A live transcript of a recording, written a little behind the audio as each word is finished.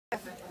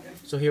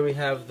So here we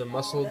have the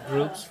muscle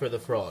groups for the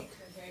frog.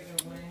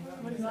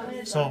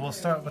 So we'll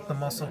start with the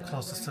muscle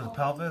closest to the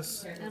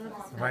pelvis.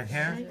 Right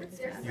here,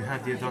 you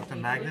have the adductor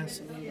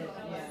magnus.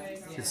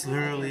 It's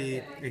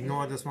literally,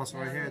 ignore this muscle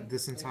right here,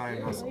 this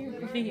entire muscle.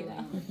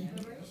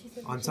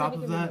 On top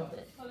of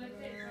that,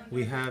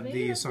 we have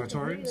the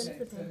sartorius.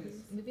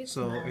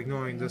 So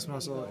ignoring this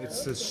muscle,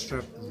 it's this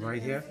strip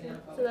right here.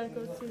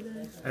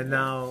 And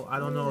now, I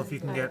don't know if you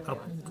can get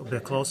up a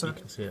bit closer. You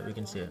can see it, we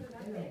can see it.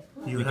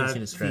 You have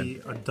the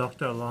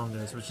adductor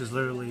longus, which is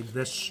literally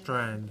this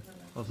strand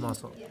of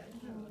muscle.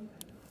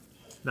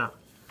 Now,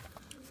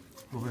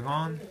 moving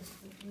on,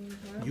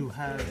 you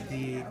have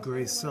the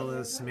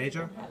gracilis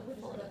major,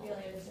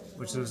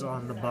 which is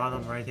on the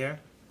bottom right here.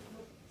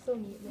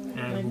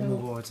 And we'll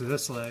move over to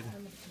this leg.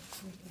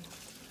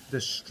 The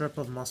strip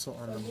of muscle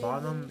on the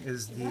bottom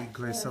is the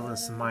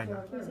gracilis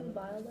minor.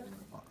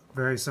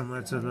 Very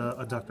similar to the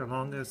adductor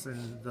longus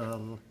in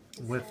the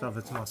width of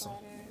its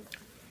muscle.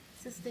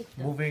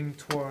 Moving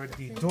toward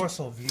the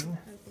dorsal view,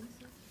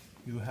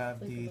 you have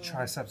the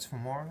triceps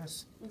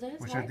femoris,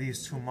 which are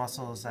these two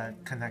muscles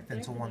that connect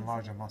into one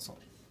larger muscle.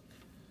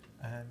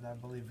 And I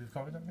believe we've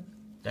covered everything.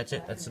 That's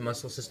it. That's the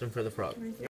muscle system for the frog.